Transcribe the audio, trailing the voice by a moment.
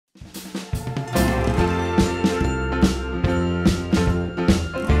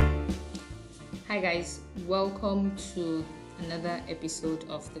Hi guys, welcome to another episode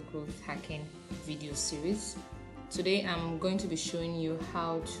of the Growth Hacking video series. Today I'm going to be showing you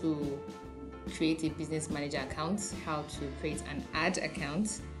how to create a business manager account, how to create an ad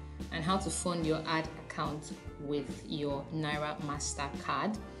account, and how to fund your ad account with your Naira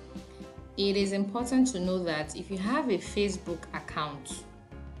MasterCard. It is important to know that if you have a Facebook account,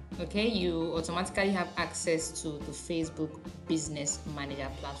 okay, you automatically have access to the Facebook Business Manager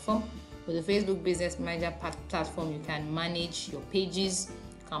platform. With the Facebook Business Manager platform, you can manage your pages,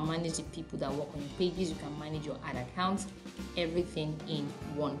 you can manage the people that work on your pages, you can manage your ad accounts, everything in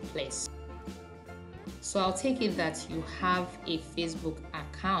one place. So I'll take it that you have a Facebook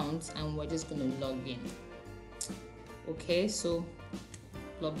account and we're just going to log in. Okay, so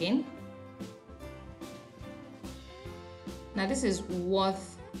log in. Now this is what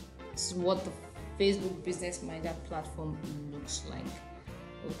the Facebook Business Manager platform looks like.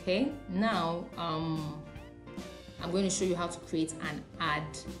 Okay, now I'm going to show you how to create an ad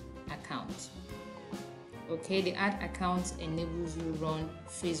account. Okay, the ad account enables you to run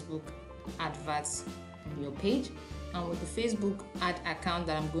Facebook adverts on your page, and with the Facebook ad account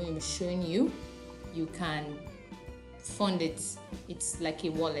that I'm going to be showing you, you can fund it. It's like a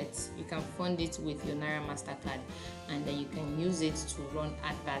wallet. You can fund it with your Naira MasterCard, and then you can use it to run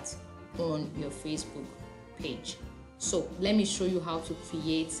adverts on your Facebook page. So let me show you how to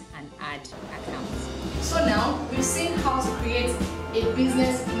create an ad account. So now we've seen how to create a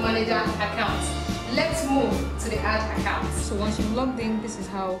business manager account. Let's move to the ad account. So once you've logged in, this is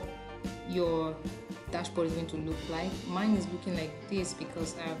how your dashboard is going to look like. Mine is looking like this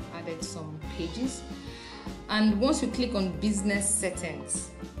because I've added some pages. And once you click on business settings,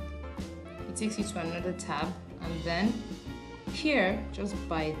 it takes you to another tab, and then here, just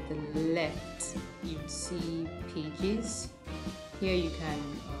by the left, you see pages. Here you can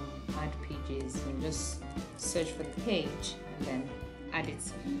add pages. You just search for the page and then add it.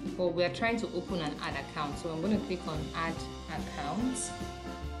 But we are trying to open an ad account, so I'm going to click on add account,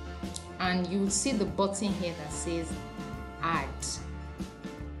 and you will see the button here that says add.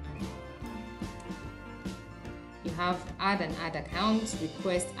 You have add an ad account,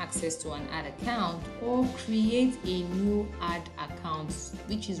 request access to an ad account, or create a new ad account,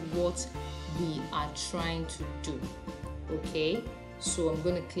 which is what we are trying to do. Okay, so I'm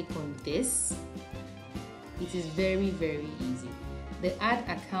going to click on this. It is very easy. The ad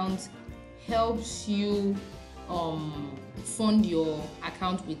account helps you fund your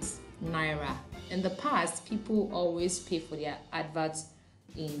account with Naira. In the past, people always pay for their adverts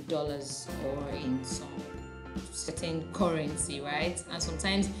in dollars or in some certain currency, right? And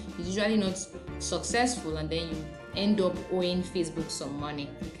sometimes it's usually not successful, and then you end up owing Facebook some money.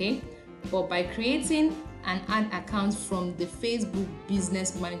 Okay, but by creating an ad account from the Facebook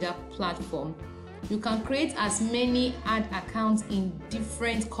Business Manager platform, you can create as many ad accounts in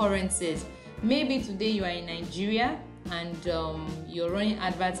different currencies. Maybe today you are in Nigeria and you're running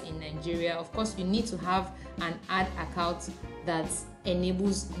adverts in Nigeria. Of course, you need to have an ad account that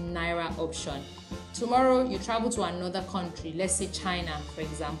enables Naira option. Tomorrow you travel to another country, let's say China for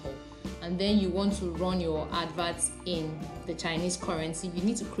example, and then you want to run your adverts in the Chinese currency. You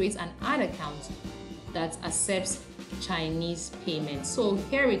need to create an ad account that accepts Chinese payments. So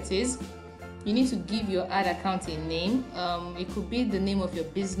here it is. You need to give your ad account a name. It could be the name of your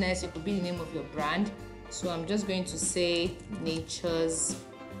business, it could be the name of your brand. So I'm just going to say Nature's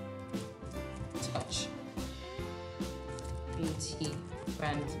Touch Beauty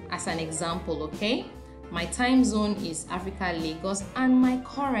brand as an example. Okay, my time zone is Africa, Lagos, and my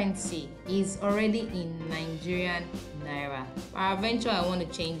currency is already in Nigerian Naira. Eventually I want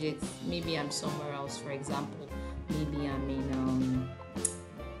to change it. Maybe I'm somewhere else, for example. Maybe I'm in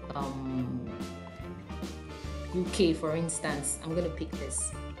UK, for instance. I'm going to pick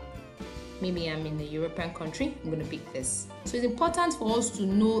this. Maybe I'm in a European country. I'm going to pick this. So it's important for us to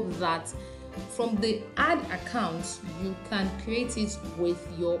know that from the ad account, you can create it with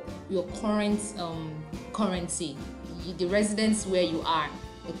your current currency, the residence where you are,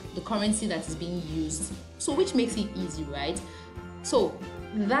 the currency that is being used. So which makes it easy, right? So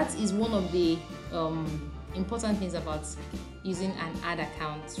that is one of the important things about using an ad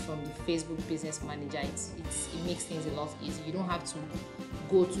account from the Facebook Business Manager. It makes things a lot easier. You don't have to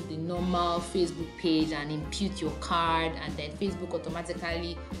go to the normal Facebook page and input your card, and then Facebook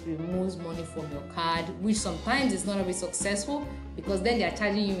automatically removes money from your card, which sometimes is not always successful because then they are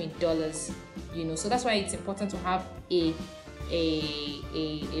charging you in dollars, you know. So that's why it's important to have a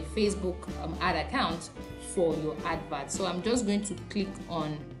Facebook ad account for your advert. So I'm just going to click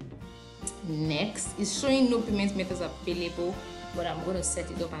on next. It's showing no payment methods available. but I'm going to set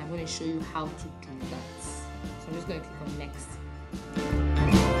it up and I'm going to show you how to do that. So I'm just going to click on next.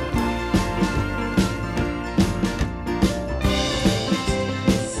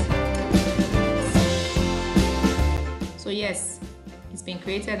 So yes, it's been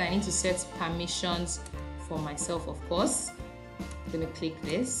created. I need to set permissions for myself, of course. I'm going to click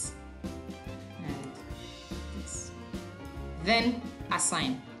this and this. Then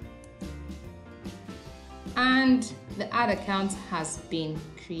assign. And the ad account has been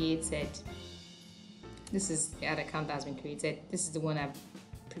created. This is the ad account that has been created. This is the one I've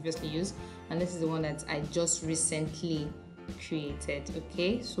previously used, and this is the one that I just recently created.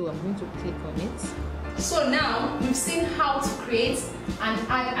 Okay, so I'm going to click on it. So now we've seen how to create an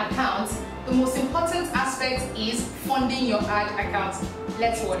ad account. The most important aspect is funding your ad account.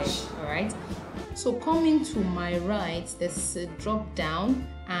 Let's watch. All right. So coming to my right, there's a drop down,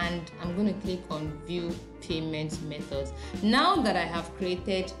 and I'm going to click on view payment methods. Now that I have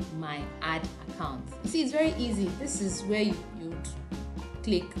created my ad account, see, it's very easy. This is where you'd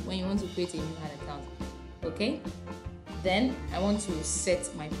click when you want to create a new ad account. Okay, then I want to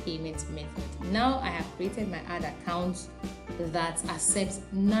set my payment method. Now I have created my ad account that accepts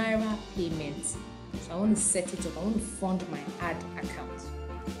Naira payments. So I want to set it up. I want to fund my ad account.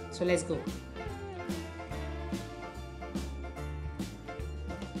 So let's go.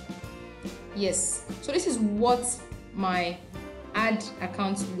 Yes, so this is what my ad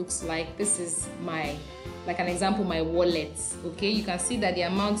account looks like. This is my, like an example, my wallet. Okay, you can see that the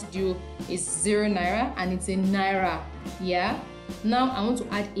amount due is 0 Naira and it's in Naira. Yeah, now I want to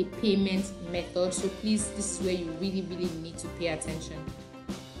add a payment method, so please, this is where you really need to pay attention.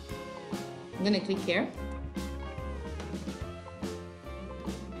 I'm gonna click here.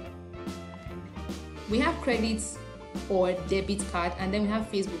 We have credit or debit card, and then we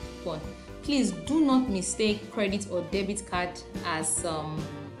have Facebook coupon. Please do not mistake credit or debit card as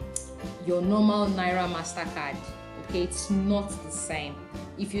your normal Naira MasterCard. Okay, it's not the same.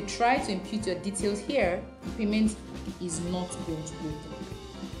 If you try to input your details here, payment is not going to go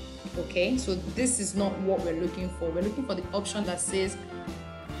through. Okay, so this is not what we're looking for. We're looking for the option that says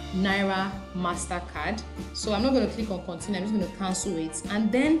Naira MasterCard. So I'm not going to click on continue. I'm just going to cancel it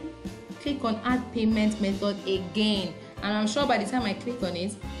and then click on add payment method again. And I'm sure by the time I click on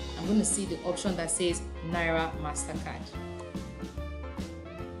it, I'm going to see the option that says Naira MasterCard.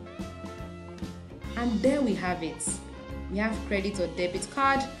 And there we have it. We have credit or debit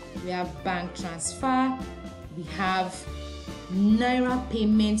card, we have bank transfer, we have Naira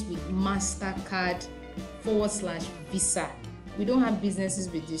payment with MasterCard /Visa. We don't have businesses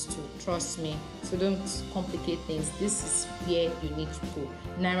with these two, trust me. So don't complicate things. This is where you need to go.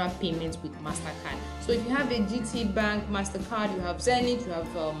 Naira payments with MasterCard. So if you have a GT Bank MasterCard, you have Zenith, you have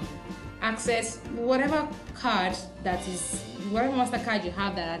Access, whatever card that is, whatever MasterCard you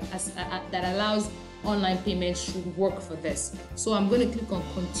have that allows online payments should work for this. So I'm going to click on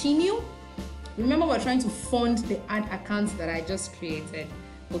continue. Remember, we're trying to fund the ad account that I just created.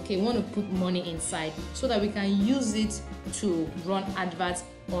 Okay, we want to put money inside so that we can use it to run adverts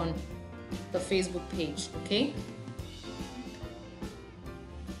on the Facebook page. Okay,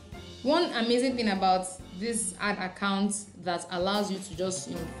 one amazing thing about this ad account that allows you to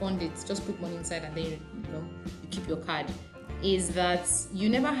just fund it, just put money inside and then you keep your card, is that you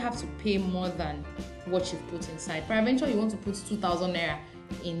never have to pay more than what you've put inside. Peradventure you want to put 2,000 Naira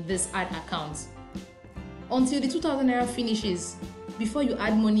in this ad account until the 2,000 Naira finishes before you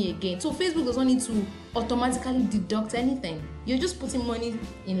add money again. So Facebook doesn't need to automatically deduct anything. You're just putting money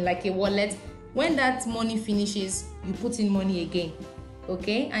in like a wallet. When that money finishes, you put in money again.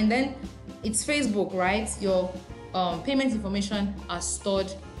 Okay, and then it's Facebook, right? Your payment information are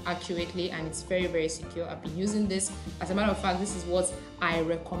stored accurately and it's very secure. I've been using this. As a matter of fact, this is what I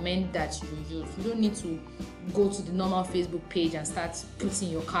recommend that you use. You don't need to go to the normal Facebook page and start putting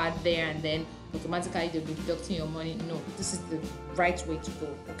your card there and then automatically they'll be deducting your money. No, this is the right way to go.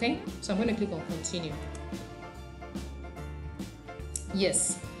 Okay, so I'm going to click on continue.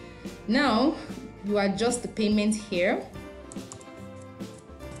 Yes, now you adjust the payment here.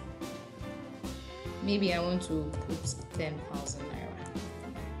 Maybe I want to put 10,000 Naira.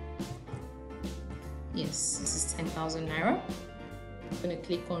 Yes, this is 10,000 Naira. I'm going to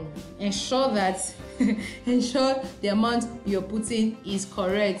click on ensure that ensure the amount you're putting is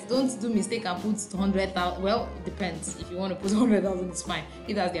correct. Don't do mistake and put 100,000. Well, it depends. If you want to put 100,000, it's fine.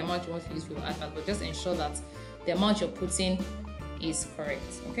 If that's the amount you want to use for your advert, but just ensure that the amount you're putting is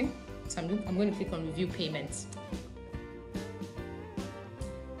correct. Okay, so I'm going to click on review payments.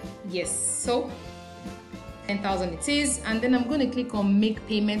 Yes, so 10,000 it is, and then I'm going to click on make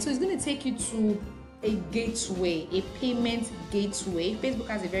payment. So it's going to take you to a gateway, a payment gateway. Facebook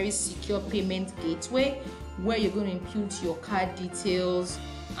has a very secure payment gateway where you're going to input your card details,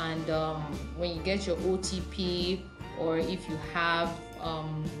 and when you get your OTP, or if you have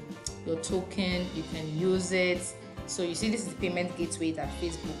your token, you can use it. So you see, this is the payment gateway that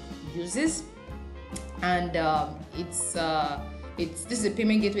Facebook uses, and this is a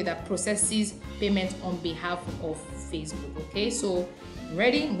payment gateway that processes payment on behalf of Facebook. Okay, so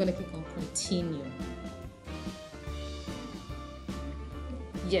ready? I'm going to click on continue.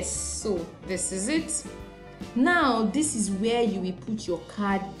 Yes, so this is it. Now this is where you will put your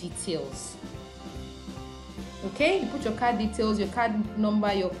card details. Okay, you put your card details, your card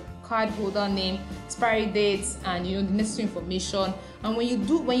number, your card holder name, expiry dates, and the necessary information. And when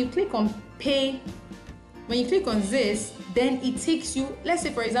you click on pay, when you click on this, then it takes you, let's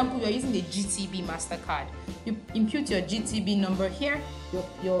say for example you are using the GTB MasterCard. You input your GTB number here,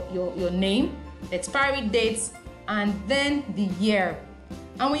 your name, the expiry dates, and then the year.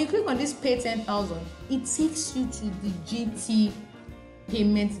 And when you click on this pay 10,000, it takes you to the GT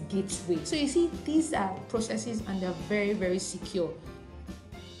payment gateway. So you see, these are processes and they're very, very secure.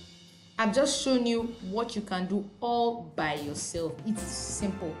 I've just shown you what you can do all by yourself. It's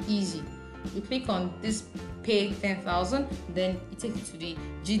simple, easy. You click on this pay 10,000, then it takes you to the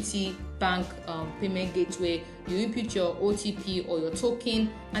GT Bank payment gateway. You input your OTP or your token,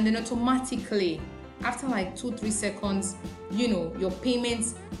 and then automatically, after like 2-3 seconds, your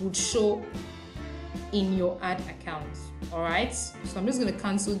payments would show in your ad account. All right, so I'm just going to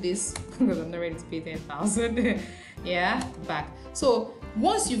cancel this because I'm not ready to pay 10,000. Yeah, back. So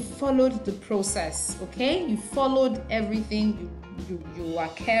once you've followed the process, okay, you followed everything, you are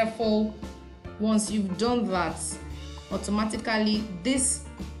careful. Once you've done that, automatically this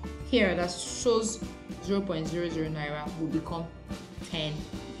here that shows 0.00 naira will become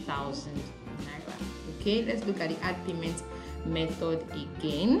 10,000 naira. Okay, let's look at the add payment method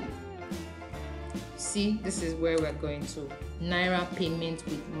again. See, this is where we're going to Naira payment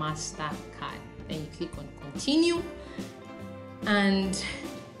with MasterCard. Then you click on continue, and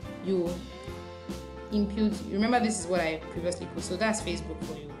you input. Remember, this is what I previously put, so that's Facebook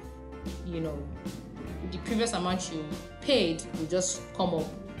for you. The previous amount you paid will just come up,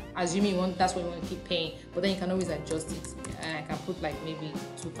 assuming that's what you want to keep paying, but then you can always adjust it. I can put like maybe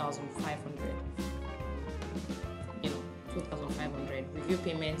 2,500. 2,500. Review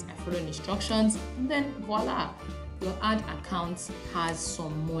payments. I follow instructions, and then voila, your ad account has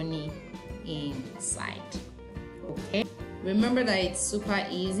some money inside. Okay, remember that it's super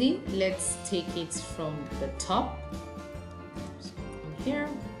easy. Let's take it from the top. So come here.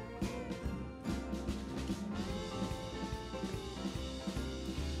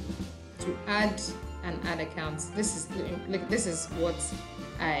 To add an ad account, this is what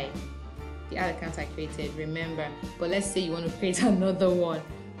the ad account I created, remember. But let's say you want to create another one.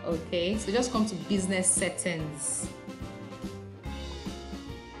 Okay, so just come to business settings.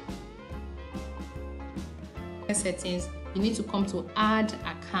 Settings, you need to come to add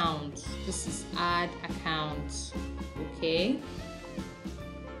account. This is add account. Okay,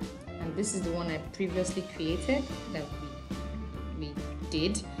 and this is the one I previously created that we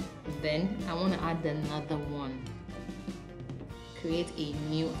did. Then I want to add another one. Create a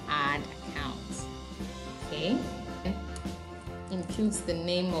new ad account. Okay, includes the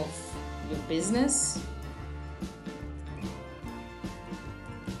name of your business.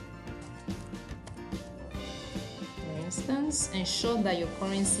 For instance, ensure that your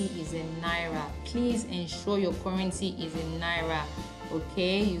currency is in Naira. Please ensure your currency is in Naira.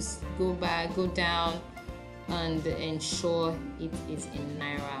 Okay, you go down and ensure it is in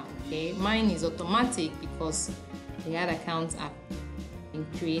Naira. Okay, mine is automatic because the ad accounts are in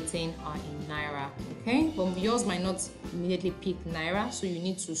creating are in Naira. Okay, but yours might not immediately pick Naira, so you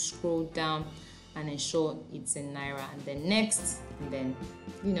need to scroll down and ensure it's in Naira, and then next, and then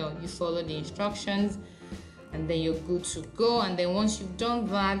you follow the instructions, and then you're good to go. And then once you've done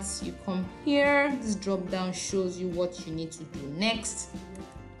that, you come here. This drop down shows you what you need to do next.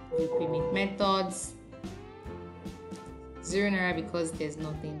 The payment methods, 0 Naira because there's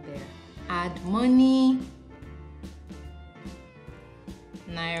nothing there. Add money,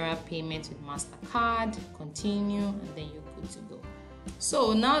 Naira payment with MasterCard, continue, and then you're good to go.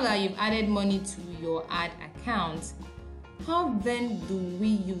 So now that you've added money to your ad account, how then do we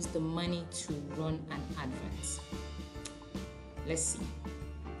use the money to run an advert? Let's see.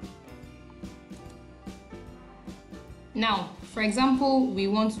 Now, for example, we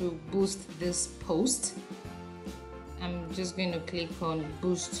want to boost this post. I'm just going to click on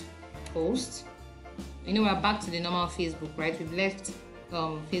boost post. We're back to the normal Facebook, right? We've left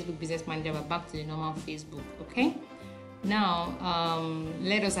Facebook Business Manager. We're back to the normal Facebook. Okay. Now,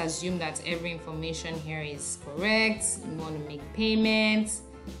 let us assume that every information here is correct. You want to make payments.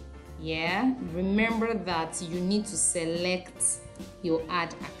 Yeah. Remember that you need to select your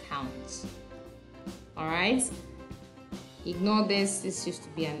ad account. All right. Ignore this. This used to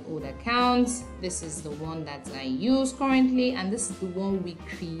be an old account. This is the one that I use currently, and this is the one we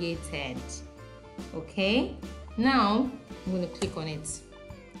created. Okay. Now I'm going to click on it,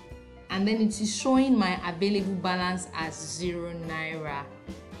 and then it is showing my available balance as 0 naira.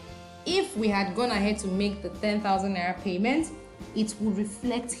 If we had gone ahead to make the 10,000 naira payment, it would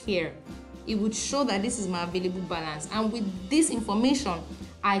reflect here. It would show that this is my available balance, and with this information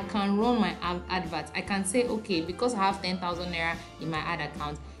I can run my advert. I can say, okay, because I have 10,000 naira in my ad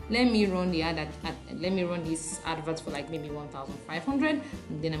account, let me run the let me run this advert for like maybe 1,500,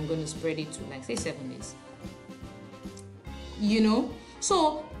 and then I'm going to spread it to like say 7 days. You know,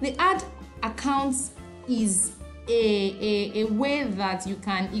 so the ad account is a way that you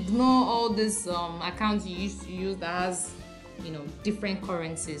can ignore all these accounts you used to use that has, you know, different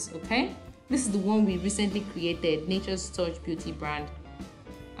currencies. Okay, this is the one we recently created, Nature's Touch Beauty brand.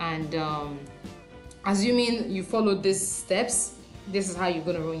 And assuming you follow these steps, this is how you're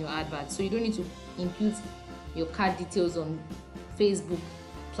going to run your advert. So you don't need to input your card details on Facebook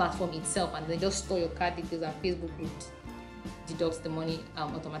platform itself and then just store your card details and Facebook deducts the money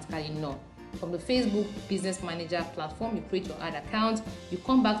automatically. No. From the Facebook Business Manager platform, you create your ad account, you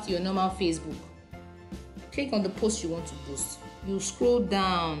come back to your normal Facebook, click on the post you want to boost, you scroll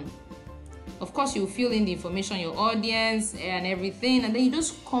down. Of course, you fill in the information, your audience and everything, and then you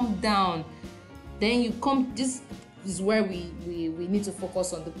just come down. Then you come, this is where we need to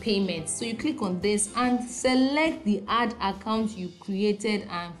focus on the payments. So you click on this and select the ad account you created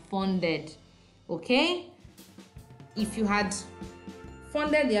and funded. Okay? If you had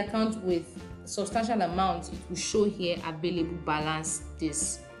funded the account with substantial amount, it will show here available balance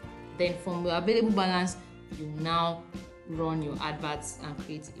this. Then from the available balance, you now run your adverts and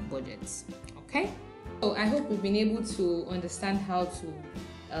create a budget. Okay, so I hope we've been able to understand how to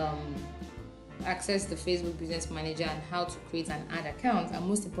access the Facebook Business Manager and how to create an ad account, and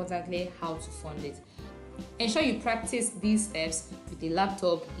most importantly, how to fund it. Ensure you practice these steps with a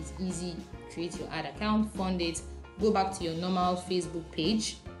laptop. It's easy. Create your ad account, fund it, go back to your normal Facebook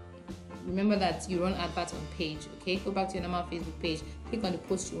page. Remember that you run adverts on page. Okay, go back to your normal Facebook page, click on the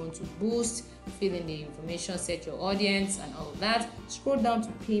post you want to boost, fill in the information, set your audience and all of that, scroll down to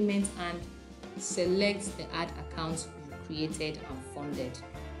payments and select the ad account you created and funded,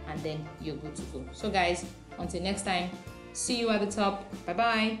 and then you're good to go. So guys, until next time, see you at the top. Bye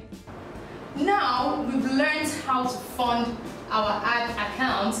bye. Now we've learned how to fund our ad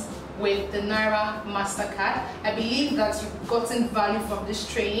account with the Naira MasterCard. I believe that you've gotten value from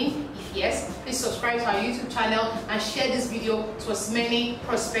this training. If yes, please subscribe to our YouTube channel and share this video to as many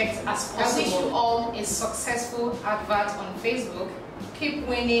prospects as possible. I wish you all a successful advert on Facebook. Keep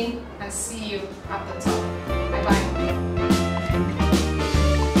winning and see you at the top. Bye bye.